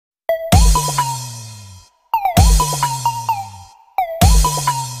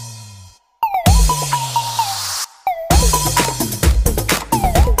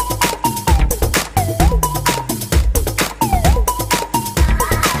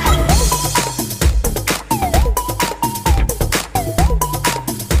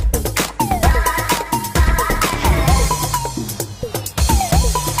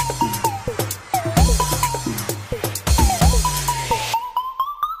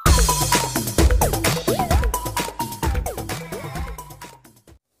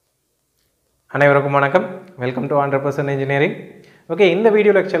அனைவருக்கும் வணக்கம். Welcome to 100% engineering. Okay, இந்த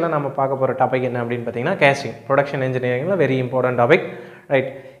வீடியோ லெக்சரில் நம்ம பார்க்க போகிற டாபிக் என்ன அப்படின்னு பார்த்தீங்கன்னா casting. Production இன்ஜினியரிங்கில் very important topic. Right,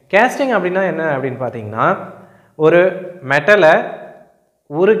 casting அப்படின்னா என்ன அப்படின்னு பார்த்தீங்கன்னா, ஒரு மெட்டலை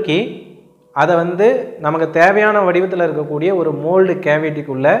உருக்கி அதை நமக்கு தேவையான வடிவத்தில் இருக்கக்கூடிய ஒரு மோல்டு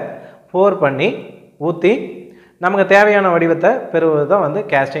கேவிட்டிக்குள்ளே போர் பண்ணி ஊற்றி நமக்கு தேவையான வடிவத்தை பெறுவது தான்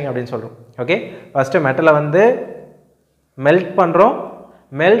கேஸ்டிங் அப்படின்னு சொல்கிறோம். ஓகே, ஃபஸ்ட்டு மெட்டலை மெல்ட் பண்ணுறோம்.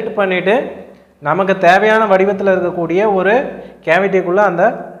 மெல்ட் பண்ணிவிட்டு நமக்கு தேவையான வடிவத்தில் இருக்கக்கூடிய ஒரு கேவிட்டிக்குள்ளே அந்த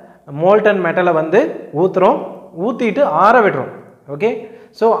மோல்டன் மெட்டலை ஊற்றுறோம். ஊற்றிட்டு ஆற விடுறோம். ஓகே,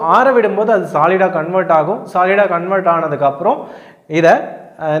 ஸோ ஆற விடும்போது அது சாலிடாக கன்வெர்ட் ஆகும். சாலிடாக கன்வெர்ட் ஆனதுக்கப்புறம் இதை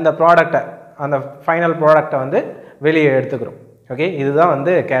இந்த ப்ராடக்டை, அந்த ஃபைனல் ப்ராடக்டை வெளியே எடுத்துக்கிறோம். ஓகே, இதுதான்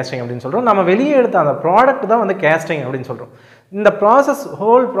கேஸ்டிங் அப்படின்னு சொல்கிறோம். நம்ம வெளியே எடுத்த அந்த ப்ராடக்ட் தான் கேஸ்டிங் அப்படின்னு சொல்கிறோம். இந்த ப்ராசஸ்,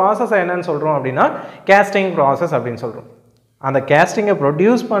 ஹோல் ப்ராசஸை என்னன்னு சொல்கிறோம் அப்படின்னா கேஸ்டிங் ப்ராசஸ் அப்படின்னு சொல்கிறோம். அந்த கேஸ்டிங்கை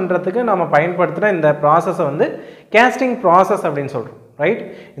ப்ரொடியூஸ் பண்ணுறதுக்கு நம்ம பயன்படுத்துகிற இந்த ப்ராசஸை கேஸ்டிங் ப்ராசஸ் அப்படின்னு சொல்கிறோம். ரைட்,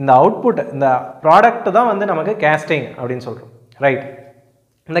 இந்த அவுட்புட், இந்த ப்ராடக்ட் தான் நமக்கு கேஸ்டிங் அப்படின்னு சொல்கிறோம். ரைட்,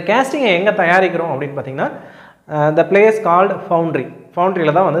 இந்த கேஸ்டிங்கை எங்கே தயாரிக்கிறோம் அப்படின்னு பார்த்தீங்கன்னா த பிளேஸ் கால்டு ஃபவுண்ட்ரி.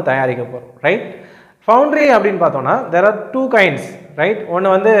 ஃபவுண்ட்ரியில் தான் தயாரிக்க போகிறோம். ரைட், ஃபவுண்ட்ரி அப்படின்னு பார்த்தோன்னா there are two kinds. Right,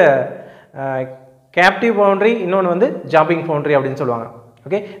 ஒன்று கேப்டிவ் ஃபவுண்ட்ரி, இன்னொன்று ஜாபிங் ஃபவுண்ட்ரி அப்படின்னு சொல்லுவாங்க.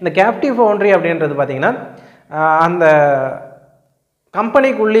 ஓகே, இந்த கேப்டிவ் ஃபவுண்ட்ரி அப்படின்றது பார்த்தீங்கன்னா அந்த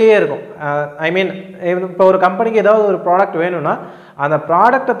கம்பெனிக்குள்ளேயே இருக்கும். ஐ மீன், இப்போ ஒரு கம்பெனிக்கு ஏதாவது ஒரு ப்ராடக்ட் வேணும்னா அந்த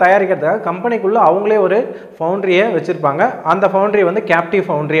ப்ராடக்டை தயாரிக்கிறதுக்காக கம்பெனிக்குள்ளே அவங்களே ஒரு ஃபவுண்ட்ரியை வச்சுருப்பாங்க. அந்த ஃபவுண்ட்ரி கேப்டிவ்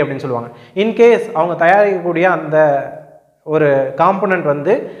ஃபவுண்ட்ரி அப்படின்னு சொல்லுவாங்க. இன்கேஸ் அவங்க தயாரிக்கக்கூடிய அந்த ஒரு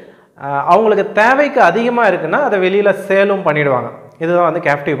காம்பனண்ட் அவங்களுக்கு தேவைக்கு அதிகமாக இருக்குன்னா அதை வெளியில் சேலும் பண்ணிவிடுவாங்க. இதுதான்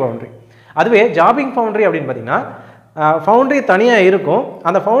கேப்டிவ் ஃபவுண்ட்ரி. அதுவே ஜாபிங் ஃபவுண்ட்ரி அப்படின்னு பார்த்தீங்கன்னா ஃபவுண்ட்ரி தனியாக இருக்கும்.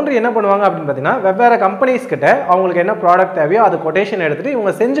 அந்த ஃபவுண்ட்ரி என்ன பண்ணுவாங்க அப்படின்னு பார்த்தீங்கன்னா வெவ்வேறு கம்பெனிஸ்கிட்ட அவங்களுக்கு என்ன ப்ராடக்ட் தேவையோ அது கொட்டேஷன் எடுத்துகிட்டு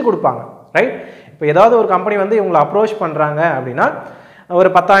இவங்க செஞ்சு கொடுப்பாங்க. ரைட், இப்போ ஏதாவது ஒரு கம்பெனி இவங்களை அப்ரோச் பண்ணுறாங்க அப்படின்னா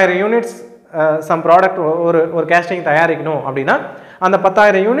ஒரு 10,000 யூனிட்ஸ் சம் ப்ராடக்ட் ஒரு கேஸ்டிங் தயாரிக்கணும் அப்படின்னா அந்த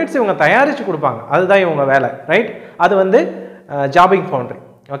 10,000 யூனிட்ஸ் இவங்க தயாரித்து கொடுப்பாங்க. அதுதான் இவங்க வேலை. ரைட், அது ஜாபிங் ஃபவுண்ட்ரி.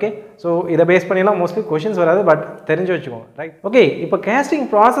 ஓகே, ஸோ இதை பேஸ் பண்ணிலாம் மோஸ்ட்லி கொஷின்ஸ் வராது, பட் தெரிஞ்சு வச்சுக்கோங்க. ரைட், ஓகே, இப்போ கேஸ்டிங்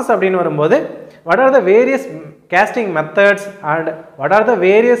ப்ராசஸ் அப்படின்னு வரும்போது what are the various casting methods and what are the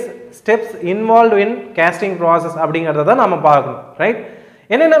various steps involved in casting process அப்படிங்கறத தான் நாம பார்க்கணும். ரைட்,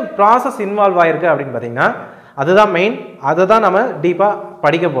 என்னென்ன ப்ராசஸ் இன்வால்வ் ஆயிருக்கு அப்படின்னு பார்த்தீங்கன்னா அதுதான் மெயின். அதை தான் நம்ம டீப்பாக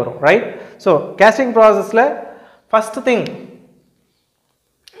படிக்க போகிறோம். ரைட், ஸோ கேஸ்டிங் ப்ராசஸில் ஃபர்ஸ்ட் திங்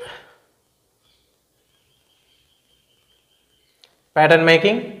பேட்டர்ன்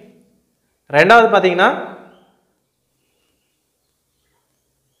மேக்கிங். ரெண்டாவது பார்த்தீங்கன்னா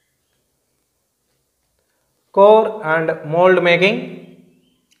core and mold making.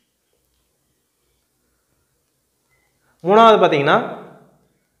 மூணாவது பார்த்தீங்கன்னா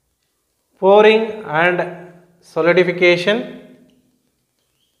pouring and solidification.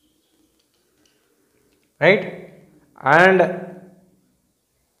 Right, and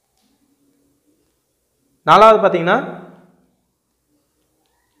நாலாவது பார்த்தீங்கன்னா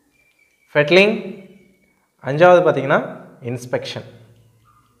fettling. அஞ்சாவது பார்த்தீங்கன்னா inspection.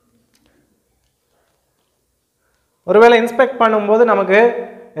 ஒருவேளை இன்ஸ்பெக்ட் பண்ணும்போது நமக்கு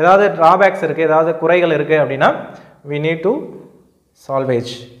ஏதாவது ட்ராபேக்ஸ் இருக்குது, ஏதாவது குறைகள் இருக்குது அப்படின்னா we need to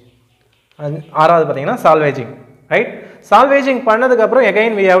salvage. ஆறாவது பார்த்தீங்கன்னா சால்வேஜிங். ரைட், சால்வேஜிங் பண்ணதுக்கப்புறம்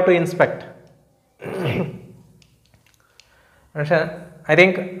again we have to inspect. I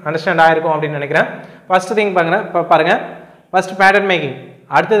think understand ஆகிருக்கும் அப்படின்னு நினைக்கிறேன். ஃபர்ஸ்ட் திங் பாருங்கள், ஃபர்ஸ்ட் பேட்டர்ன் மேக்கிங்,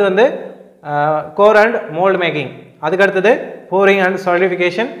 அடுத்தது கோர் அண்ட் மோல்டு மேக்கிங், அதுக்கடுத்தது போரிங் அண்ட்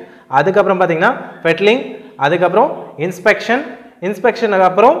சாலிடிஃபிகேஷன், அதுக்கப்புறம் பார்த்தீங்கன்னா ஃபெட்லிங், அதுக்கப்புறம் இன்ஸ்பெக்ஷன். இன்ஸ்பெக்ஷனுக்கு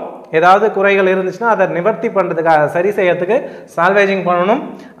அப்புறம் ஏதாவது குறைகள் இருந்துச்சுன்னா அதை நிவர்த்தி பண்ணுறதுக்காக, சரி செய்யறதுக்கு சால்வேஜிங் பண்ணணும்.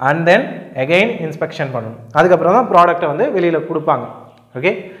 அண்ட் தென் அகெயின் இன்ஸ்பெக்ஷன் பண்ணணும். அதுக்கப்புறம் தான் ப்ராடக்டை வெளியில் கொடுப்பாங்க.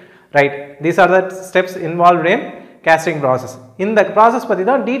 Okay, right, these are the steps involved in casting process. இந்த ப்ராசஸ் பற்றி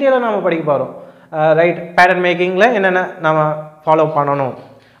தான் டீட்டெயிலாக நம்ம படிக்க போகிறோம். ரைட், பேட்டர்ன் மேக்கிங்கில் என்னென்ன நம்ம ஃபாலோ பண்ணணும்,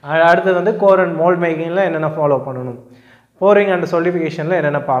 அடுத்தது கோர் அண்ட் மோல்ட் மேக்கிங்கில் என்னென்ன ஃபாலோ பண்ணணும், போரிங் அண்ட் சாலிடிஃபிகேஷனில்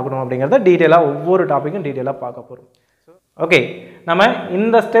என்னென்ன பார்க்கணும் அப்படிங்கிறத டீட்டெயிலாக ஒவ்வொரு டாப்பிக்கும் டீட்டெயிலாக பார்க்க போகிறோம். ஓகே, நம்ம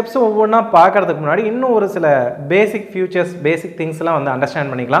இந்த ஸ்டெப்ஸ் ஒவ்வொன்றா பார்க்கறதுக்கு முன்னாடி இன்னும் ஒரு சில பேசிக் ஃபியூச்சர்ஸ், பேசிக் திங்ஸ்லாம்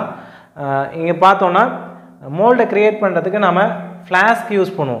அண்டர்ஸ்டாண்ட் பண்ணிக்கலாம். இங்கே பார்த்தோன்னா மோல்டை க்ரியேட் பண்ணுறதுக்கு நம்ம ஃப்ளாஸ்க்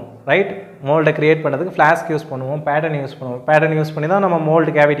யூஸ் பண்ணுவோம். ரைட், மோல்டை க்ரியேட் பண்ணுறதுக்கு ஃப்ளாஸ்க் யூஸ் பண்ணுவோம், பேட்டர்ன் யூஸ் பண்ணுவோம். பேட்டர்ன் யூஸ் பண்ணி தான் நம்ம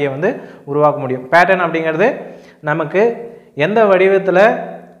மோல்டு கேவிட்டியை உருவாக்க முடியும். பேட்டர்ன் அப்படிங்கிறது நமக்கு எந்த வடிவத்தில்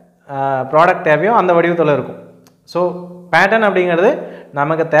ப்ராடக்ட் தேவையோ அந்த வடிவத்தில் இருக்கும். ஸோ பேட்டர்ன் அப்படிங்கிறது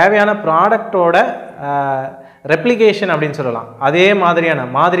நமக்கு தேவையான ப்ராடக்டோட ரெப்ளிகேஷன் அப்படின்னு சொல்லலாம். அதே மாதிரியான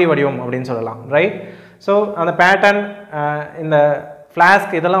மாதிரி வடிவம் அப்படின்னு சொல்லலாம். ரைட், ஸோ அந்த பேட்டர்ன், இந்த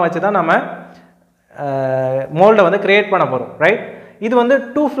ஃப்ளாஸ்க் இதெல்லாம் வச்சு தான் நம்ம மோல்டை வந்து கிரியேட் பண்ண போகிறோம் ரைட். இது வந்து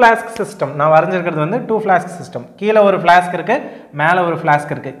 2 flask சிஸ்டம். நான் வரைஞ்சிருக்கிறது வந்து 2 flask சிஸ்டம். கீழே ஒரு ஃப்ளாஸ்க் இருக்குது, மேலே ஒரு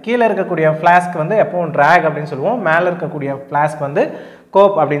ஃப்ளாஸ்க் இருக்குது. கீழே இருக்கக்கூடிய ஃப்ளாஸ்க் வந்து எப்பவும் ட்ராக் அப்படின்னு சொல்லுவோம், மேலே இருக்கக்கூடிய ஃப்ளாஸ்க் வந்து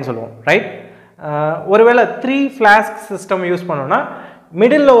கோப் அப்படின்னு சொல்லுவோம் ரைட். ஒருவேளை 3 flask சிஸ்டம் யூஸ் பண்ணோம்னா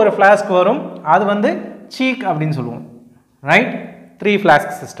மிடில் ஒரு ஃப்ளாஸ்க் வரும், அது வந்து சீக் அப்படின்னு சொல்லுவோம் ரைட். 3 flask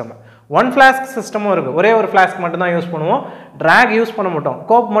system. 1 flask சிஸ்டமும் இருக்குது, ஒரே ஒரு ஃப்ளாஸ்க் மட்டும் தான் யூஸ் பண்ணுவோம், ட்ராக் யூஸ் பண்ண மாட்டோம்,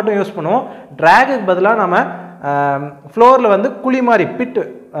 கோப் மட்டும் யூஸ் பண்ணுவோம். ட்ராகுக்கு பதிலாக நம்ம ஃப்ளோரில் வந்து குழி மாதிரி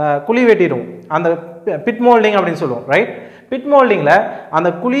குழி வெட்டிடுவோம், அந்த பிட் மோல்டிங் அப்படின்னு சொல்லுவோம் ரைட். பிட் மோல்டிங்கில் அந்த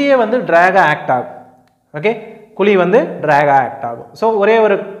குழியே வந்து ட்ராகாக ஆக்ட் ஆகும். ஓகே, குழி வந்து ட்ராகாக ஆக்ட் ஆகும். ஸோ ஒரே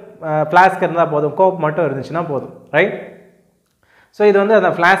ஒரு ஃப்ளாஸ்க் இருந்தால் போதும், கோப் மட்டும் இருந்துச்சுன்னா போதும் ரைட். ஸோ இது வந்து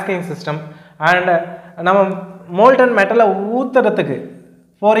அந்த ஃப்ளாஸ்கிங் சிஸ்டம். அண்ட் நம்ம மோல்டன் மெட்டலை ஊற்றுறதுக்கு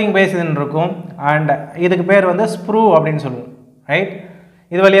போரிங் பேசின் இருக்கும், அண்ட் இதுக்கு பேர் வந்து ஸ்ப்ரூ அப்படின்னு சொல்லுவோம் ரைட்.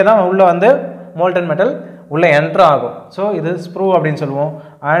 இது வழியாக தான் உள்ளே வந்து மோல்டன் மெட்டல் உள்ளே என்ட்ரு ஆகும். ஸோ இது ஸ்ப்ரூ அப்படின்னு சொல்லுவோம்.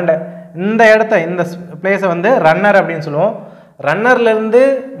 அண்ட் இந்த இந்த பிளேஸை வந்து ரன்னர் அப்படின்னு சொல்லுவோம். ரன்னர்லேருந்து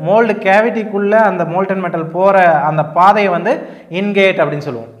மோல்டு கேவிட்டிக்குள்ளே அந்த மோல்டன் மெட்டல் போகிற அந்த பாதையை வந்து இன்கேட் அப்படின்னு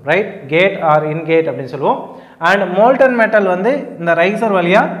சொல்லுவோம் ரைட். கேட் ஆர் இன்கேட் அப்படின்னு சொல்லுவோம். அண்ட் மோல்டன் மெட்டல் வந்து இந்த ரைசர்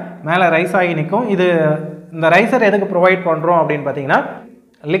வழியாக மேலே ரைஸ் ஆகி நிற்கும். இந்த ரைசர் எதுக்கு ப்ரொவைட் பண்ணுறோம் அப்படின்னு பார்த்தீங்கன்னா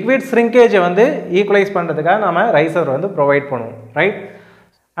லிக்விட் ஸ்ரிங்கேஜை வந்து ஈக்குவலைஸ் பண்ணுறதுக்காக நம்ம ரைசர் வந்து ப்ரொவைட் பண்ணுவோம் ரைட்.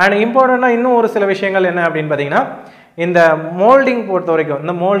 அண்ட் இம்பார்ட்டண்ட்டாக இன்னும் ஒரு சில விஷயங்கள் என்ன அப்படின்னு பார்த்தீங்கன்னா, இந்த மோல்டிங் பொறுத்த வரைக்கும்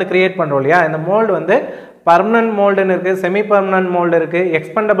இந்த மோல்டு கிரியேட் பண்ணுறோம் இல்லையா, இந்த மோல்டு வந்து பர்மனன்ட் மோல்டுன்னு இருக்குது, செமி பர்மனன்ட் மோல்டு இருக்குது,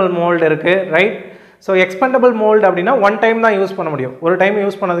 எக்ஸ்பெண்டபிள் மோல்டு இருக்குது ரைட். ஸோ எக்ஸ்பெண்டபிள் மோல்டு அப்படின்னா 1 டைம் தான் யூஸ் பண்ண முடியும். ஒரு டைம்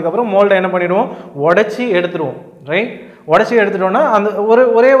யூஸ் பண்ணதுக்கப்புறம் மோல்டை என்ன பண்ணிடுவோம், உடச்சி எடுத்துருவோம் ரைட். உடச்சி எடுத்துட்டோம்னா அந்த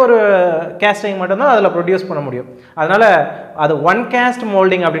ஒரே ஒரு கேஸ்டிங் மட்டும்தான் அதில் ப்ரொடியூஸ் பண்ண முடியும். அதனால் அது 1 cast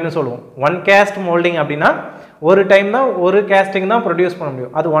மோல்டிங் அப்படின்னு சொல்லுவோம். 1 cast மோல்டிங் அப்படின்னா ஒரு டைம் தான் ஒரு கேஸ்டிங் தான் ப்ரொடியூஸ் பண்ண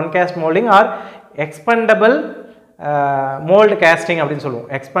முடியும். அது 1 cast moulding R expendable mould casting அப்படின்னு சொல்லுவோம்.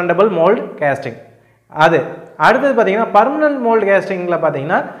 Expendable mould casting. அது அடுத்தது பார்த்தீங்கன்னா பர்மனன்ட் மோல்டு கேஸ்டிங்கில்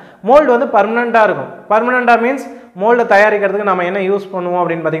பார்த்தீங்கன்னா மோல்டு வந்து பர்மனெண்ட்டாக இருக்கும். பர்மனெண்ட்டாக மீன்ஸ் மோல்டை தயாரிக்கிறதுக்கு நம்ம என்ன யூஸ் பண்ணுவோம்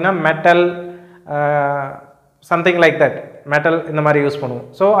அப்படின்னு பார்த்தீங்கன்னா metal, something like that, metal இந்த மாதிரி யூஸ் பண்ணுவோம்.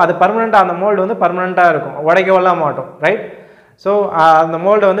 ஸோ அது பர்மனெண்ட்டாக, அந்த மோல்டு வந்து பர்மனெண்ட்டாக இருக்கும், உடைக்கவெல்லாம் மாட்டோம் ரைட். ஸோ அந்த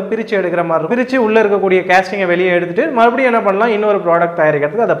மோல்டை வந்து பிரித்து எடுக்கிற மாதிரி இருக்கும். பிரித்து உள்ளே இருக்கக்கூடிய கேஸ்டிங்கை வெளியே எடுத்துகிட்டு மறுபடியும் என்ன பண்ணலாம், இன்னொரு ப்ராடக்ட்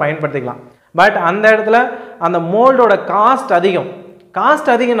தயாரிக்கிறதுக்கு அதை பயன்படுத்திக்கலாம். பட் அந்த இடத்துல அந்த மோல்டோட காஸ்ட் அதிகம். காஸ்ட்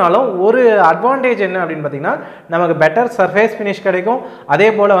அதிகனாலும் ஒரு அட்வான்டேஜ் என்ன அப்படின்னு பார்த்தீங்கன்னா நமக்கு பெட்டர் சர்ஃபேஸ் ஃபினிஷ் கிடைக்கும், அதே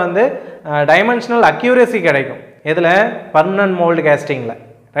போல் வந்து டைமென்ஷனல் அக்யூரசி கிடைக்கும். இதில் பர்மனன்ட் மோல்டு கேஸ்டிங்கில்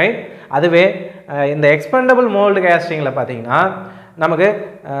ரைட். அதுவே இந்த எக்ஸ்பெண்டபிள் மோல்டு கேஸ்டிங்கில் பார்த்தீங்கன்னா நமக்கு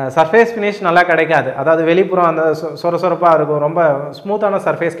சர்ஃபேஸ் ஃபினிஷ் நல்லா கிடைக்காது. அதாவது வெளிப்புறம் அந்த சொரசொரப்பாக இருக்கும், ரொம்ப ஸ்மூத்தான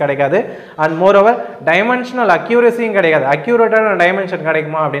சர்ஃபேஸ் கிடைக்காது. அண்ட் மோரோவர் டைமென்ஷனல் அக்யூரசியும் கிடைக்காது. அக்யூரேட்டான டைமென்ஷன்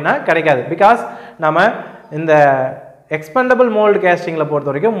கிடைக்குமா அப்படின்னா கிடைக்காது. பிகாஸ் நம்ம இந்த எக்ஸ்பெண்டபிள் மோல்டு கேஸ்டிங்கில் பொறுத்த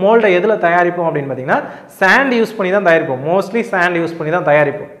வரைக்கும் மோல்டை எதில் தயாரிப்போம் அப்படின்னு பார்த்தீங்கன்னா சாண்ட் யூஸ் பண்ணி தான் தயாரிப்போம். மோஸ்ட்லி சாண்ட் யூஸ் பண்ணி தான்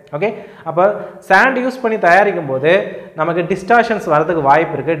தயாரிப்போம். ஓகே, அப்போ சாண்ட் யூஸ் பண்ணி தயாரிக்கும் போது நமக்கு டிஸ்டார்ஷன்ஸ் வரதுக்கு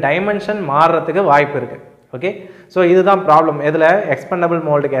வாய்ப்பு இருக்குது, டைமென்ஷன் மாறுறதுக்கு வாய்ப்பு இருக்குது. ஓகே, ஸோ இதுதான் ப்ராப்ளம் எதில், எக்ஸ்பெண்டபிள்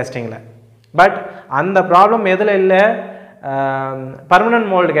மோல்டு கேஸ்டிங்கில். பட் அந்த ப்ராப்ளம் எதில் இல்லை, பர்மனன்ட்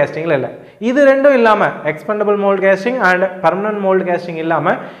மோல்டு கேஸ்டிங்கில் இல்லை. இது ரெண்டும் இல்லாமல் expendable mould casting and permanent mould casting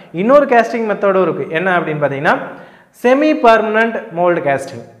இல்லாமல் இன்னொரு கேஸ்டிங் மெத்தடும் இருக்குது. என்ன அப்படின்னு பார்த்தீங்கன்னா semi permanent mould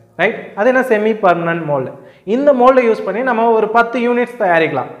casting right. அது என்ன செமி பர்மனன்ட் மோல்டு? இந்த மோல்டை யூஸ் பண்ணி நம்ம ஒரு 10 யூனிட்ஸ்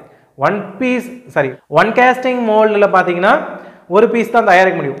தயாரிக்கலாம். 1 கேஸ்டிங் மோல்டில் பார்த்தீங்கன்னா ஒரு பீஸ் தான்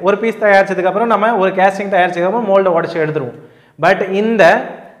தயாரிக்க முடியும். ஒரு பீஸ் தயாரிச்சதுக்கப்புறம் நம்ம ஒரு கேஸ்டிங் தயாரிச்சதுக்கப்புறம் மோல்டை உடச்சி எடுத்துருவோம். பட் இந்த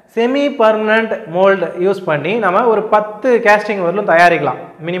செமி பர்மனன்ட் மோல்டு யூஸ் பண்ணி நம்ம ஒரு 10 கேஸ்டிங் வரலும் தயாரிக்கலாம்.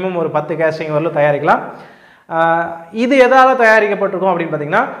 மினிமம் ஒரு 10 கேஸ்டிங் வரலும் தயாரிக்கலாம். இது எதால் தயாரிக்கப்பட்டிருக்கும் அப்படின்னு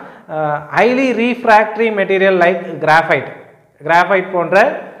பார்த்தீங்கன்னா ஹைலி ரீஃப்ராக்டரி மெட்டீரியல் லைக் கிராஃபைட் போன்ற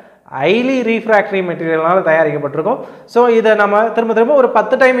ஹைலி ரீஃப்ராக்டரி மெட்டீரியல்னால தயாரிக்கப்பட்டிருக்கும். ஸோ இதை நம்ம திரும்ப ஒரு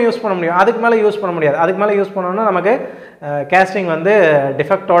 10 டைம் யூஸ் பண்ண முடியும், அதுக்கு மேலே யூஸ் பண்ண முடியாது. அதுக்கு மேலே யூஸ் பண்ணோம்னா நமக்கு கேஸ்டிங் வந்து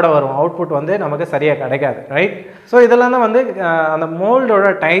டிஃபெக்டோடு வரும், அவுட்புட் வந்து நமக்கு சரியாக கிடைக்காது ரைட். ஸோ இதெல்லாம் தான் வந்து அந்த மோல்டோட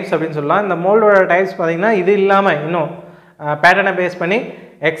டைப்ஸ் அப்படின்னு சொல்லலாம். இந்த மோல்டோட டைப்ஸ் பார்த்திங்கன்னா இது இல்லாமல் இன்னும் பேட்டர்னை பேஸ் பண்ணி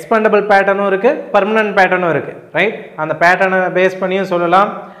எக்ஸ்பெண்டபிள் பேட்டர்னும் இருக்குது, பர்மனன்ட் பேட்டர்னும் இருக்குது ரைட். அந்த பேட்டர்னை பேஸ் பண்ணியும்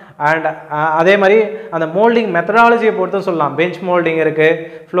சொல்லலாம். அண்ட் அதே மாதிரி அந்த மோல்டிங் மெத்தடாலஜியை பொறுத்தும் சொல்லலாம். பெஞ்ச் மோல்டிங் இருக்குது,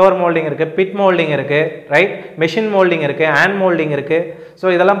 ஃப்ளோர் மோல்டிங் இருக்குது, பிட் மோல்டிங் இருக்குது ரைட், மெஷின் மோல்டிங் இருக்குது, ஹேண்ட் மோல்டிங் இருக்குது. ஸோ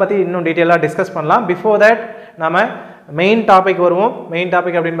இதெல்லாம் பற்றி இன்னும் டீட்டெயிலாக டிஸ்கஸ் பண்ணலாம். பிஃபோர் தட் நம்ம மெயின் டாபிக் வருவோம். மெயின்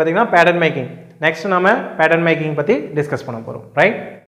டாபிக் அப்படின்னு பார்த்தீங்கன்னா பேட்டர்ன் மேக்கிங். நெக்ஸ்ட் நம்ம பேட்டர்ன் மேக்கிங் பற்றி டிஸ்கஸ் பண்ண போகிறோம் ரைட்.